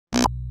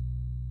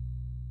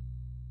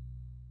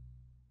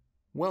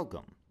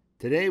Welcome.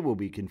 Today we'll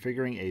be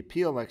configuring a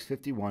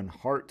PLX51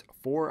 HART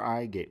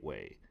 4i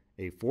gateway,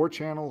 a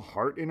 4-channel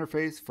HART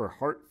interface for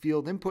HART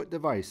field input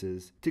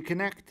devices to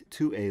connect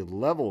to a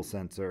level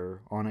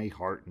sensor on a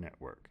HART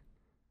network.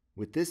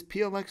 With this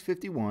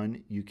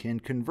PLX51, you can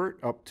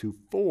convert up to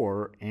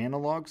 4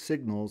 analog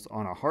signals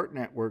on a HART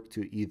network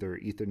to either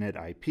Ethernet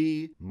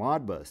IP,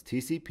 Modbus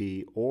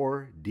TCP,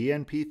 or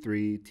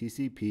DNP3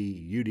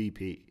 TCP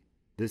UDP.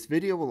 This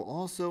video will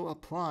also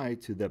apply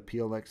to the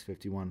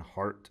PLX51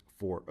 HART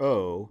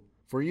 4.0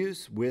 for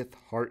use with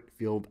HART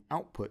field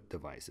output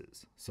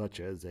devices, such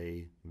as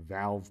a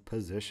valve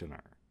positioner.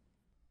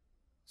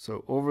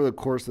 So over the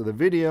course of the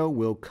video,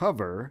 we'll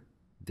cover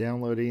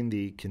downloading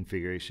the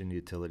configuration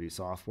utility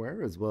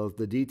software, as well as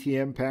the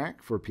DTM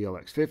pack for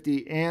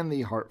PLX50 and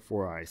the HART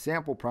 4i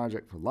sample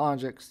project for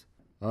Logix.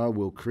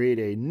 We'll create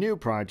a new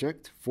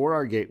project for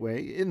our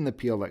gateway in the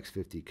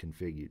PLX50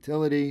 config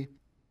utility.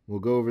 We'll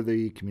go over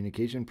the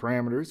communication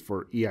parameters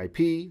for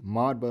EIP,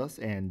 Modbus,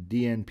 and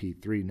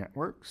DNP3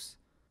 networks.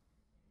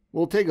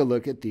 We'll take a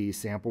look at the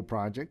sample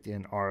project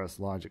in RS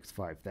Logix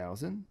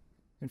 5000.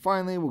 And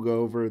finally, we'll go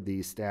over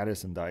the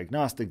status and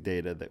diagnostic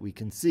data that we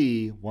can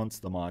see once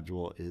the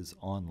module is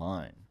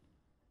online.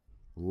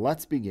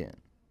 Let's begin.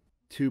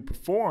 To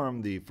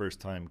perform the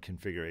first-time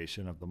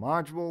configuration of the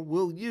module,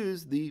 we'll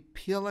use the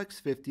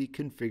PLX50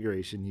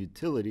 configuration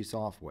utility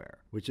software,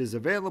 which is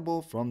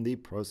available from the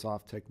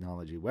ProSoft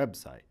technology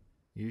website.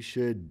 You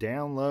should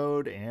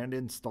download and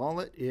install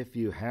it if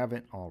you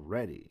haven't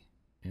already.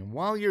 And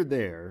while you're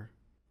there,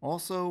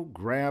 also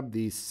grab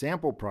the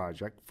sample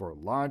project for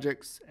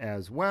Logix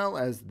as well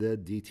as the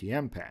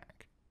DTM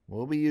pack.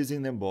 We'll be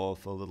using them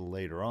both a little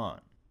later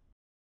on.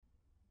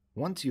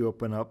 Once you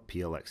open up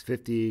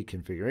PLX50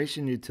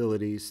 configuration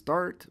utility,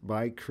 start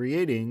by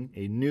creating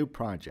a new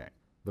project.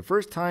 The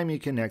first time you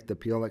connect the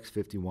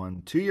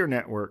PLX51 to your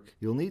network,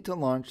 you'll need to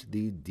launch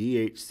the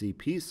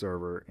DHCP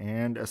server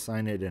and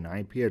assign it an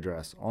IP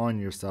address on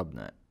your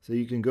subnet. So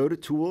you can go to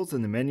Tools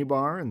in the menu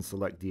bar and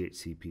select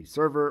DHCP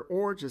server,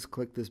 or just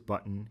click this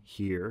button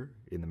here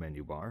in the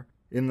menu bar.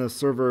 In the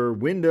server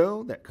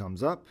window that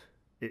comes up,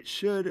 it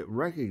should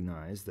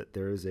recognize that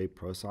there is a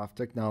ProSoft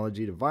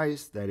technology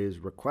device that is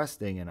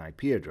requesting an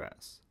IP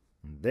address.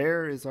 And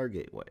there is our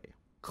gateway.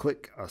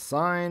 Click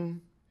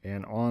Assign,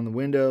 and on the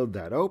window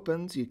that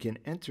opens, you can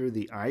enter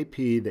the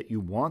IP that you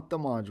want the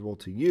module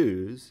to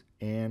use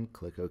and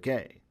click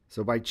OK.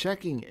 So by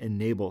checking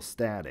Enable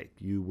Static,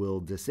 you will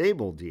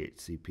disable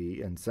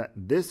DHCP and set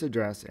this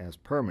address as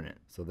permanent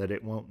so that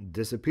it won't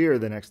disappear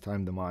the next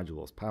time the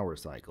module is power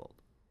cycled.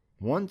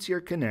 Once you're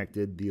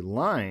connected, the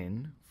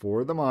line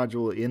for the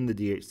module in the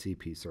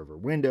DHCP server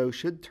window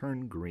should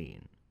turn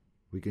green.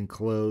 We can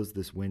close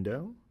this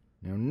window.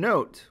 Now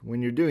note,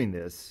 when you're doing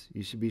this,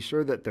 you should be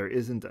sure that there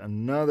isn't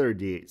another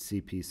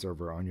DHCP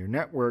server on your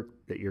network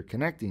that you're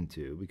connecting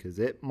to, because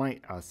it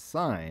might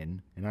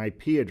assign an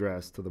IP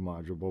address to the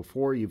module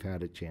before you've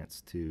had a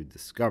chance to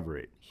discover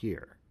it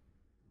here.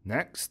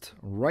 Next,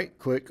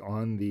 right-click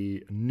on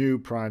the new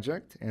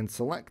project and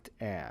select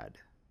Add.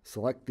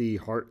 Select the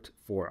HART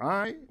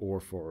 4i or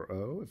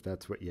 4.0 if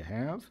that's what you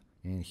have.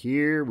 And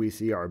here we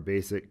see our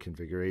basic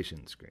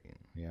configuration screen.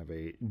 We have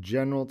a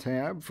general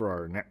tab for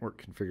our network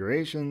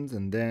configurations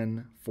and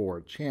then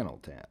 4 channel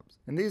tabs.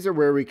 And these are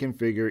where we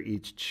configure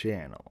each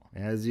channel,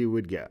 as you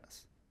would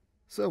guess.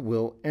 So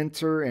we'll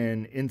enter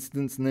an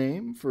instance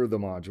name for the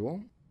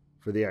module.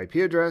 For the IP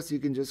address, you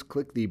can just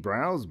click the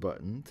Browse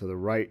button to the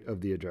right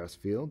of the address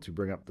field to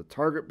bring up the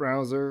target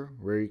browser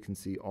where you can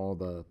see all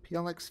the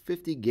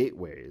PLX50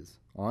 gateways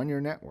on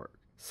your network.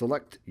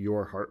 Select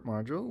your HART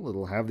module.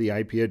 It'll have the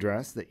IP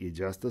address that you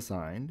just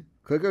assigned.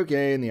 Click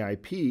OK and the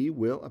IP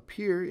will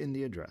appear in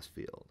the address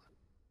field.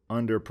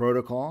 Under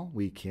Protocol,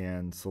 we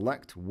can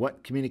select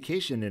what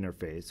communication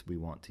interface we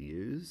want to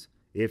use.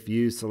 If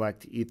you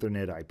select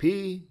Ethernet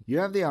IP, you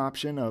have the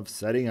option of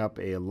setting up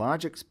a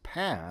Logix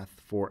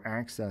path for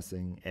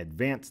accessing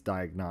advanced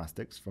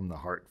diagnostics from the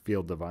HART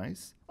field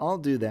device. I'll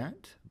do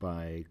that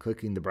by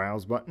clicking the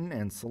Browse button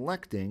and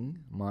selecting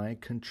my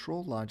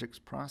Control Logix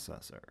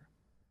processor.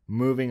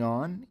 Moving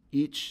on,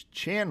 each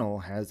channel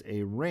has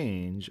a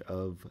range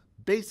of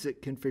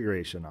basic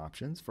configuration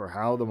options for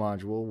how the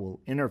module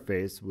will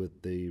interface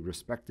with the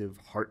respective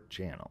HART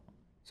channel.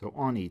 So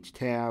on each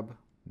tab,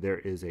 there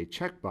is a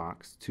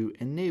checkbox to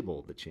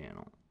enable the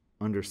channel.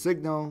 Under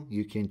Signal,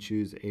 you can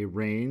choose a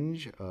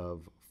range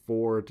of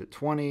 4 to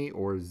 20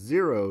 or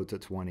 0 to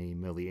 20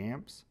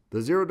 milliamps.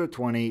 The 0 to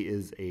 20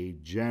 is a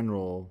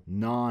general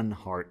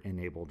non-HART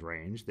enabled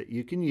range that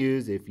you can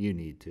use if you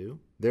need to.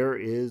 There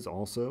is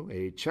also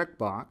a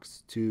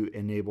checkbox to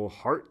enable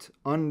HART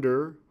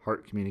under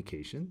HART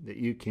communication that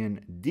you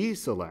can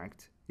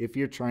deselect if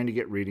you're trying to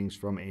get readings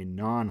from a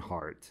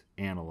non-HART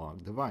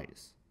analog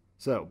device.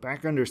 So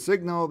back under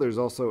Signal, there's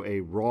also a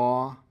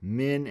raw,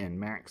 min, and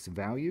max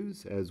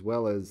values, as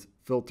well as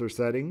filter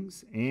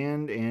settings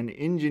and an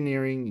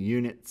engineering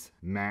units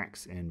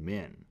max and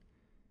min.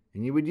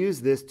 And you would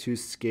use this to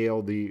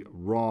scale the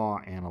raw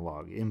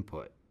analog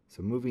input.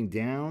 So moving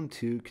down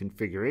to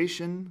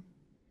configuration,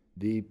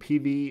 The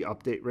PV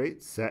update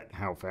rate set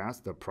how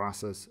fast the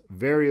process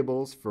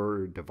variables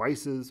for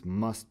devices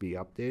must be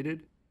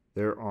updated.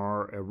 There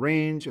are a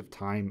range of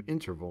time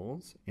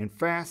intervals, and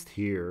fast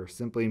here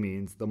simply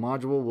means the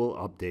module will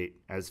update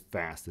as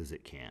fast as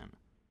it can.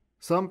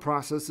 Some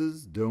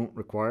processes don't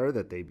require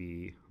that they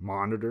be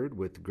monitored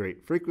with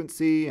great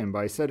frequency, and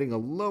by setting a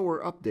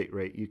lower update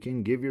rate, you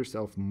can give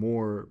yourself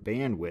more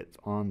bandwidth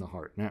on the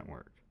HART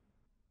network.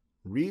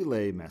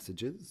 Relay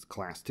messages,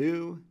 class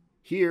 2,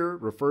 here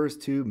refers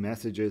to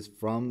messages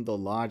from the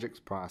Logix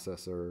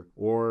processor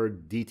or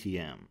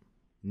DTM.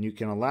 And you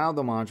can allow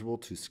the module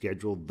to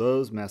schedule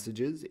those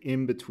messages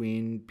in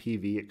between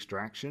PV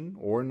extraction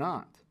or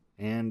not.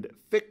 And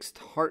fixed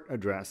HART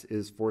address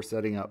is for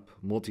setting up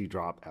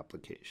multi-drop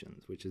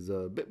applications, which is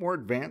a bit more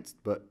advanced,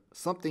 but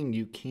something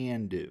you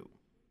can do.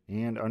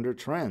 And under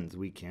trends,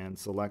 we can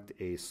select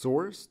a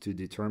source to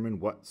determine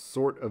what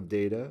sort of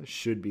data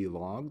should be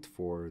logged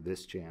for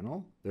this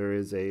channel. There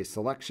is a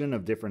selection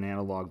of different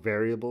analog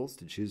variables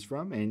to choose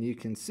from, and you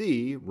can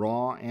see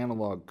raw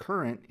analog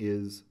current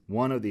is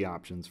one of the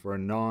options for a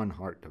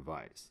non-HART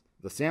device.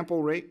 The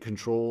sample rate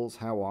controls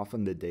how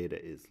often the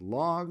data is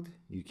logged.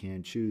 You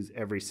can choose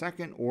every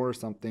second or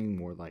something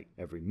more like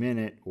every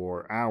minute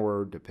or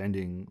hour,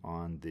 depending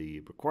on the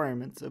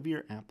requirements of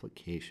your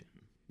application.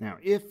 Now,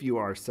 if you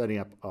are setting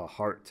up a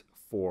HART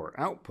for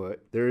output,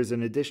 there is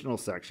an additional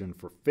section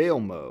for fail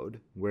mode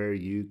where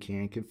you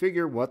can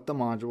configure what the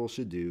module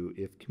should do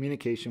if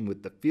communication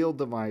with the field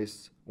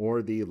device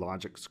or the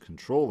Logix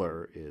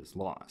controller is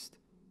lost.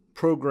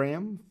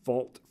 Program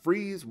fault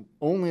freeze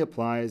only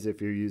applies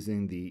if you're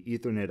using the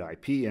Ethernet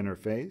IP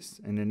interface,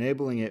 and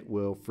enabling it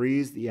will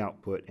freeze the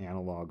output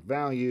analog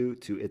value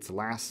to its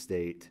last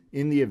state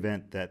in the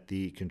event that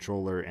the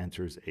controller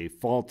enters a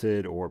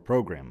faulted or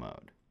program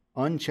mode.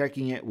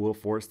 Unchecking it will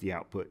force the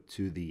output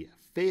to the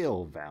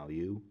fail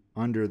value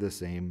under the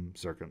same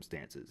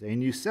circumstances.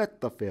 And you set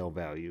the fail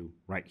value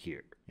right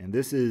here. And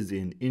this is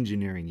in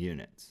engineering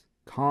units.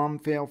 COM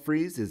fail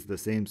freeze is the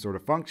same sort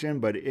of function,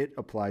 but it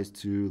applies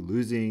to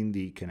losing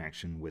the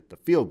connection with the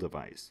field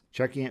device.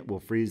 Checking it will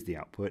freeze the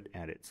output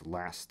at its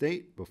last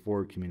state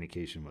before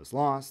communication was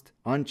lost.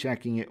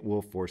 Unchecking it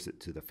will force it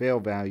to the fail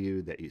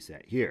value that you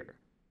set here.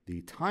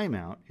 The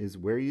timeout is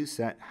where you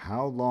set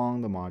how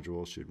long the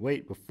module should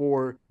wait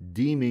before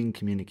deeming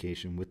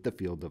communication with the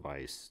field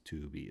device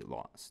to be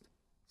lost.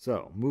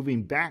 So,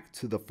 moving back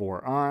to the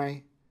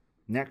 4i,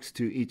 next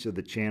to each of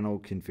the channel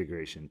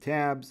configuration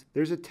tabs,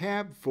 there's a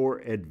tab for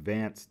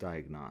Advanced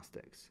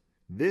Diagnostics.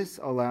 This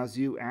allows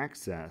you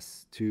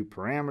access to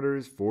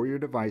parameters for your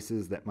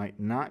devices that might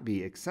not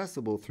be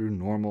accessible through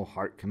normal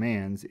HART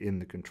commands in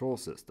the control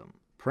system.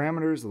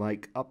 Parameters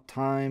like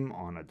uptime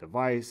on a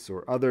device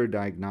or other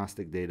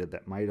diagnostic data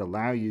that might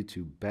allow you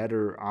to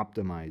better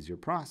optimize your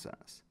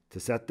process. To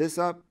set this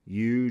up,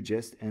 you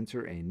just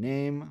enter a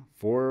name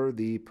for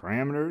the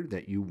parameter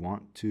that you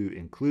want to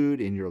include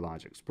in your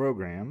Logix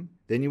program.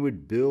 Then you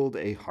would build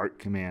a HART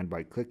command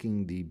by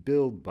clicking the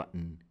Build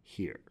button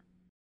here.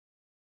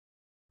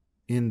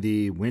 In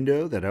the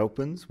window that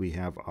opens, we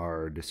have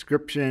our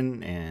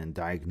description and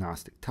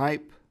diagnostic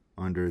type.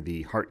 Under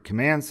the HART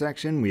command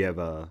section, we have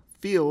a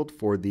field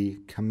for the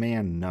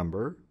command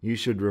number. You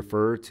should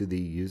refer to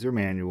the user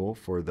manual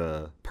for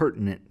the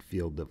pertinent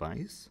field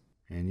device.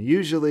 And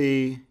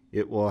usually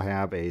it will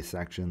have a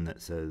section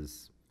that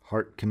says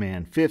HART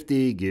command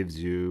 50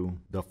 gives you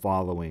the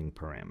following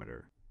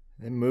parameter.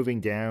 Then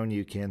moving down,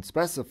 you can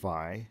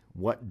specify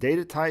what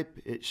data type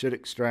it should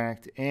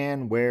extract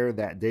and where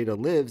that data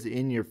lives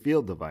in your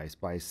field device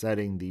by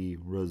setting the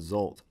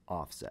result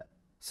offset.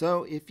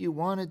 So if you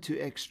wanted to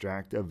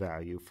extract a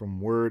value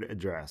from word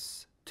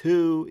address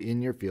 2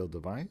 in your field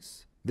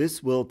device,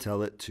 this will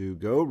tell it to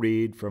go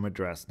read from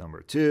address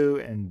number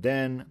 2 and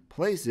then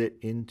place it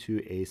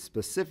into a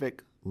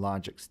specific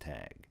Logix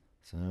tag.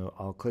 So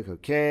I'll click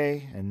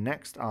OK, and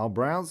next I'll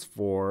browse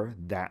for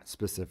that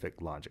specific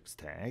Logix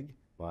tag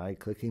by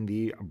clicking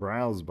the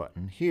Browse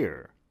button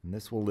here. And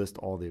this will list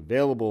all the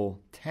available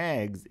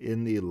tags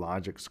in the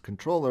Logix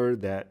controller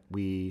that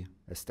we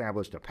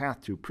established a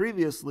path to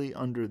previously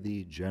under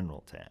the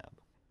General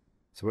tab.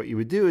 So what you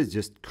would do is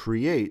just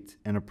create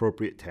an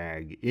appropriate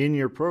tag in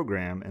your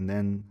program and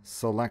then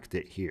select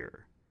it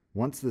here.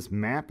 Once this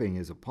mapping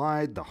is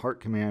applied, the HART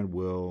command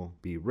will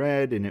be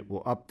read and it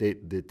will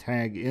update the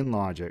tag in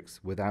Logix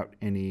without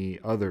any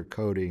other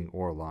coding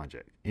or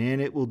logic.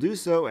 And it will do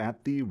so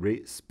at the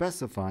rate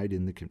specified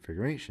in the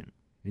configuration.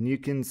 And you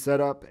can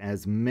set up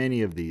as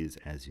many of these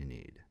as you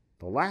need.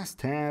 The last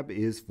tab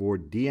is for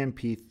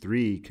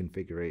DNP3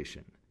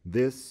 configuration.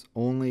 This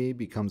only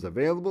becomes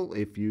available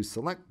if you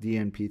select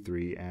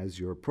DNP3 as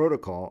your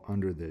protocol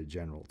under the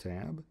General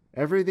tab.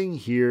 Everything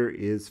here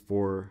is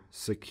for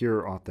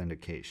secure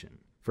authentication.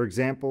 For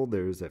example,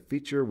 there's a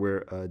feature where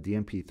a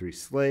DNP3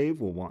 slave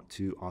will want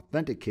to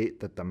authenticate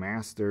that the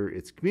master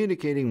it's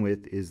communicating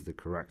with is the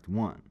correct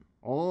one.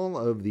 All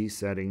of these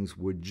settings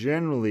would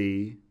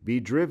generally be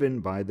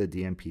driven by the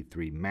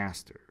DNP3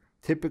 master.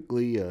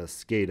 typically a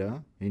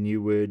SCADA, and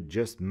you would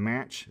just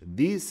match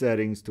these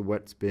settings to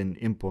what's been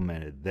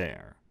implemented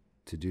there.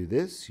 To do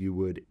this, you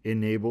would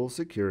enable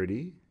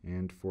security,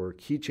 and for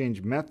key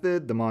change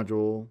method, the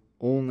module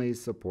only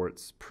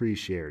supports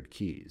pre-shared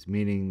keys,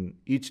 meaning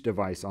each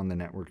device on the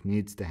network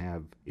needs to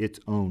have its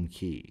own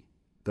key.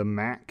 The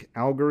MAC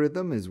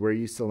algorithm is where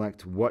you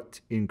select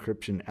what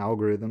encryption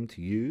algorithm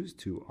to use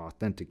to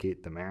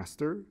authenticate the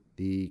master.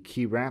 The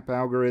key wrap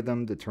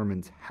algorithm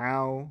determines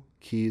how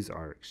keys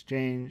are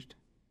exchanged.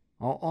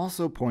 I'll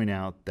also point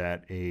out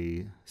that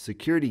a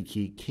security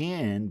key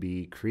can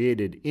be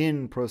created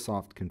in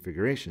ProSoft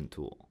configuration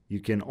tool. You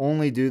can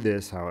only do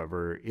this,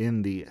 however,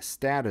 in the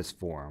status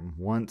form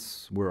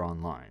once we're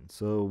online.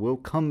 So we'll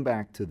come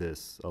back to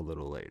this a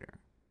little later.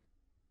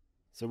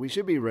 So we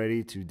should be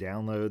ready to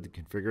download the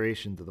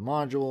configuration to the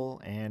module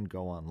and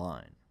go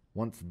online.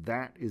 Once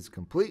that is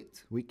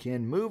complete, we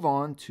can move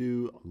on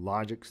to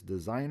Logix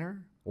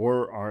Designer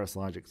or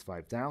RSLogix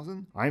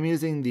 5000. I'm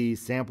using the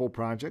sample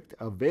project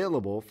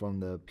available from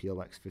the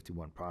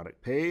PLX51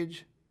 product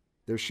page.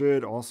 There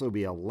should also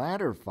be a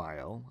ladder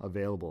file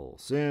available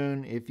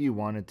soon if you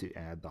wanted to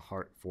add the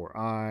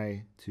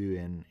HART4i to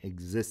an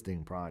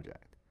existing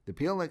project. The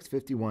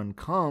PLX51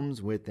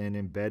 comes with an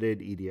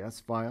embedded EDS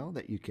file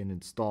that you can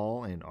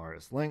install in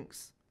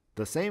RSLinks.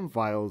 The same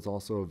file is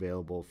also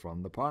available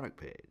from the product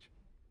page.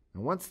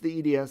 And once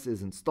the EDS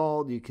is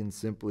installed, you can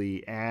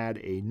simply add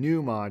a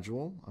new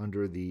module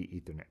under the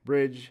Ethernet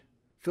bridge,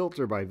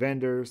 filter by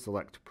vendor,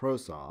 select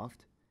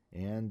ProSoft,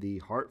 and the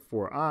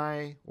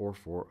HART4i or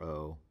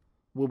 4o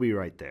will be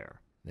right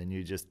there. Then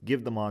you just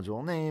give the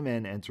module a name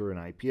and enter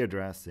an IP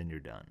address and you're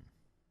done.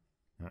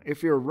 Now,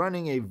 if you're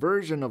running a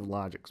version of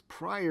Logix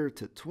prior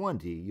to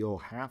 20, you'll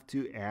have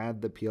to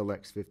add the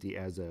PLX50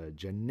 as a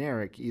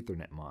generic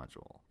Ethernet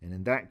module. And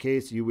in that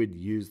case, you would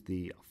use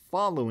the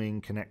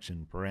following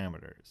connection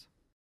parameters.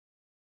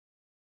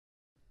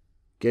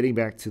 Getting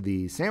back to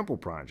the sample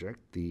project,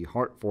 the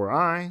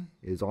HART4i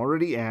is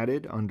already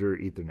added under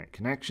Ethernet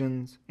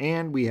connections,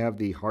 and we have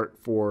the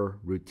HART4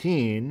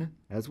 routine,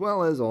 as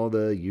well as all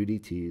the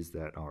UDTs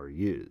that are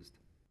used.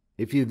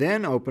 If you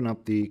then open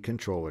up the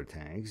controller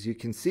tags, you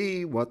can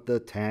see what the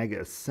tag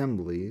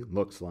assembly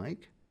looks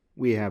like.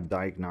 We have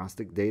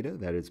diagnostic data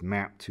that is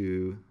mapped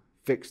to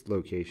fixed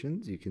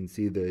locations. You can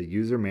see the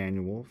user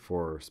manual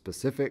for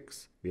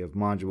specifics. We have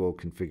module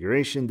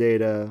configuration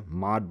data,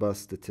 Modbus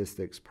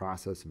statistics,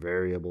 process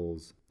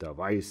variables,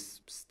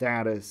 device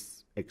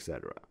status,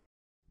 etc.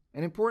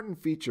 An important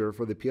feature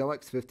for the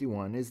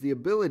PLX51 is the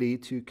ability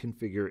to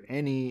configure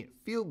any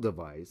field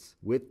device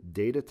with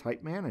data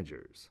type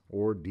managers,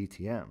 or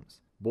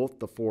DTMs. Both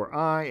the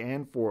 4i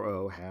and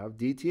 4o have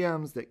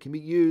DTMs that can be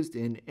used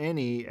in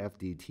any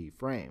FDT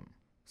frame.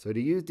 So to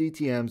use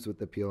DTMs with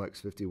the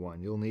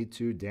PLX51, you'll need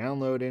to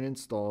download and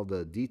install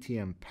the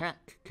DTM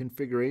pack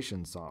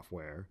configuration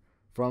software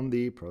from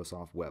the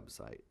ProSoft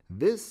website.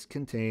 This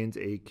contains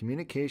a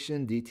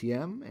communication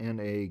DTM and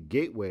a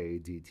gateway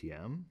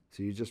DTM.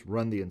 So you just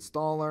run the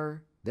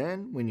installer.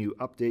 Then when you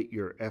update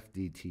your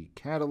FDT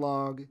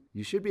catalog,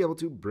 you should be able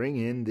to bring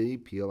in the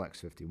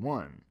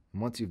PLX51.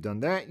 And once you've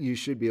done that, you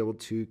should be able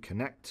to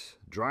connect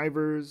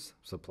drivers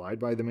supplied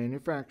by the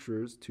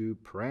manufacturers to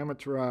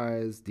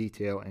parameterize,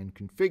 detail, and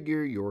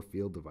configure your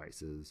field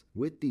devices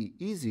with the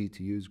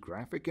easy-to-use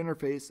graphic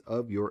interface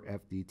of your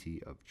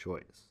FDT of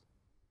choice.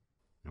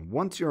 And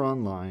once you're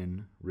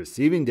online,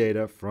 receiving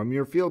data from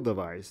your field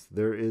device,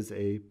 there is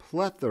a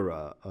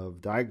plethora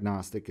of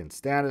diagnostic and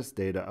status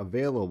data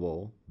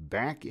available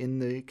back in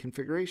the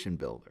configuration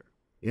builder.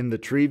 In the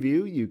tree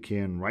view, you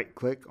can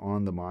right-click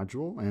on the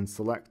module and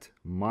select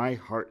My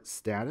HART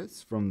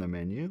Status from the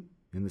menu.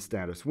 In the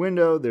status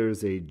window,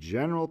 there's a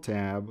general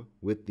tab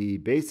with the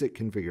basic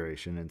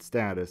configuration and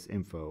status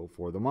info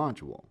for the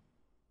module.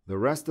 The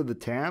rest of the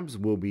tabs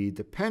will be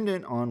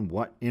dependent on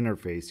what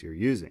interface you're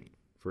using.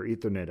 For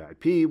Ethernet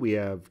IP, we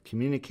have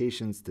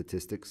communication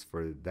statistics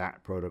for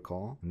that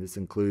protocol, and this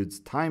includes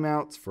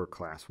timeouts for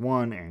Class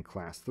 1 and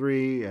Class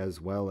 3,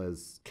 as well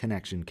as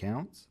connection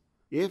counts.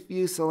 If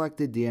you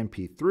selected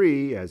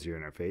DNP3 as your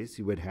interface,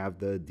 you would have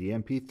the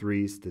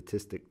DNP3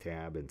 statistic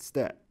tab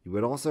instead. You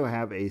would also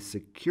have a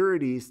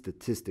security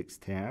statistics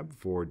tab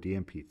for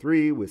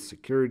DNP3 with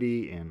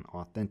security and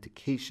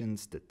authentication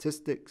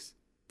statistics.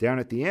 Down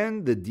at the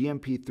end, the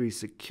DNP3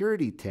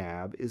 security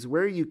tab is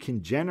where you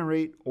can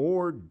generate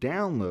or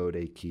download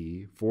a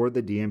key for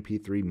the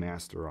DNP3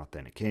 master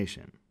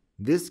authentication.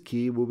 This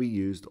key will be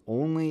used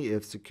only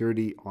if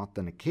security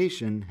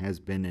authentication has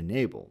been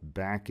enabled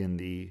back in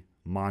the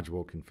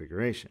module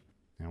configuration.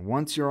 Now,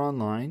 once you're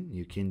online,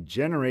 you can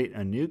generate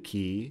a new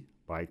key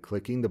by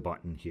clicking the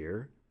button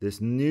here. This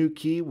new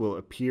key will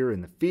appear in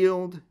the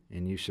field,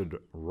 and you should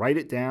write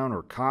it down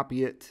or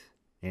copy it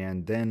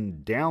and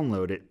then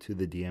download it to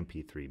the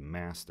DNP3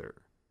 master.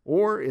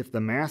 Or if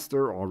the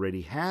master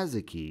already has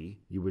a key,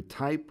 you would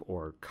type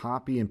or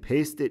copy and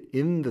paste it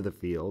into the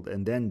field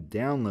and then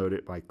download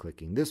it by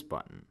clicking this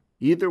button.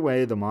 Either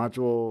way, the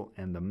module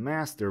and the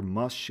master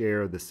must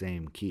share the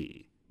same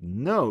key.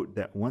 note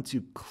that once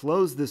you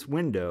close this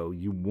window,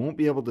 you won't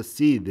be able to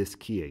see this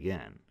key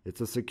again.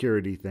 It's a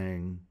security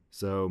thing,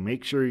 so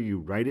make sure you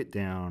write it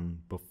down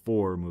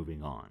before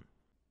moving on.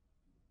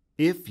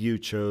 If you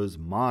chose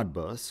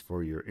Modbus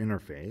for your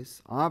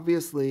interface,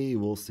 obviously you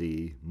will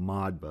see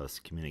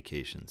Modbus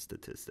communication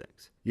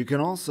statistics. You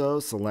can also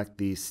select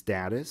the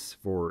status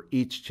for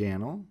each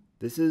channel.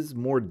 This is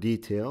more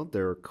detailed.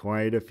 There are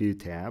quite a few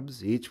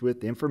tabs, each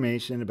with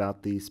information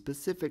about the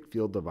specific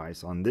field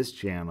device on this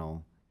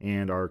channel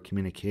and our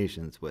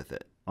communications with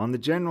it. On the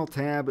General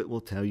tab, it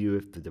will tell you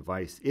if the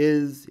device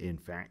is, in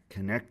fact,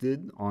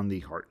 connected on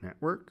the HART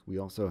network. We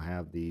also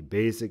have the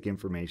basic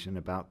information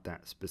about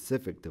that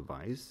specific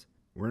device.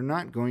 We're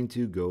not going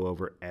to go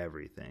over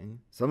everything.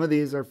 Some of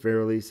these are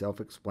fairly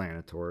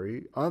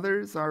self-explanatory,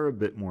 others are a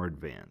bit more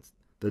advanced.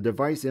 The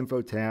Device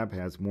Info tab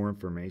has more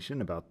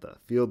information about the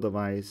field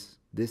device.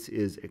 This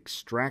is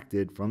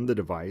extracted from the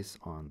device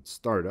on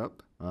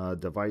startup.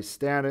 Device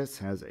Status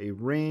has a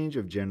range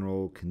of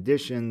general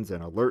conditions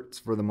and alerts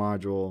for the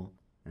module.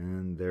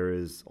 And there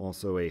is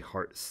also a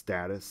HART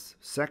status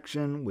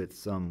section with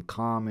some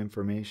COM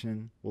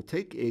information. We'll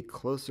take a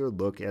closer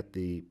look at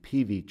the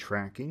PV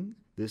tracking.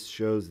 This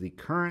shows the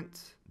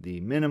current,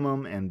 the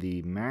minimum, and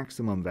the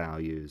maximum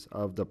values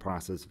of the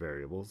process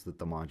variables that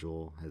the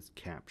module has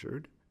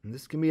captured. And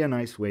this can be a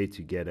nice way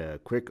to get a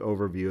quick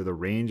overview of the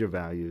range of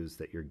values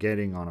that you're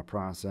getting on a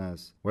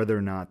process, whether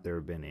or not there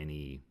have been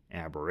any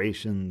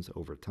aberrations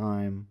over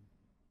time.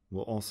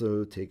 We'll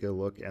also take a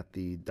look at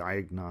the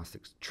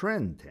Diagnostics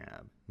Trend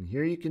tab. And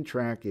here you can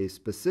track a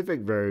specific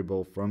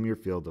variable from your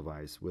field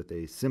device with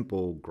a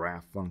simple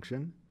graph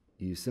function.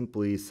 You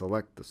simply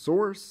select the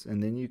source,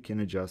 and then you can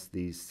adjust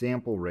the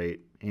sample rate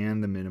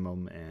and the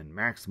minimum and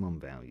maximum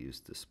values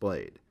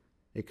displayed.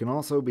 It can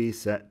also be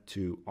set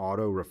to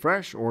auto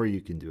refresh, or you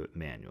can do it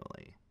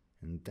manually.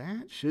 And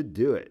that should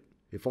do it.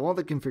 If all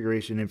the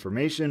configuration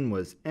information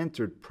was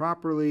entered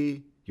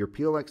properly, your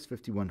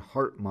PLX51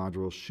 HART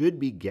module should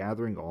be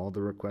gathering all the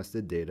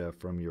requested data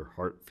from your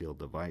HART field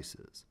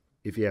devices.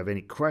 If you have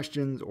any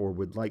questions or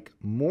would like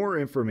more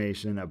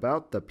information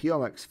about the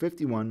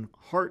PLX51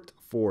 HART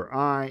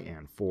 4i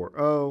and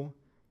 4o,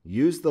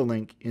 use the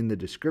link in the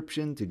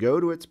description to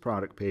go to its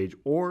product page,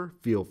 or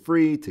feel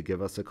free to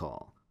give us a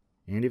call.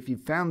 And if you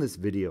found this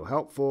video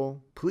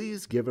helpful,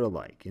 please give it a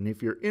like. And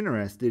if you're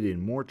interested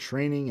in more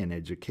training and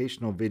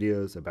educational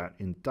videos about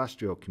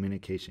industrial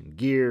communication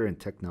gear and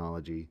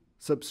technology,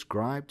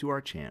 subscribe to our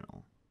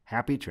channel.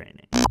 Happy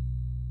training!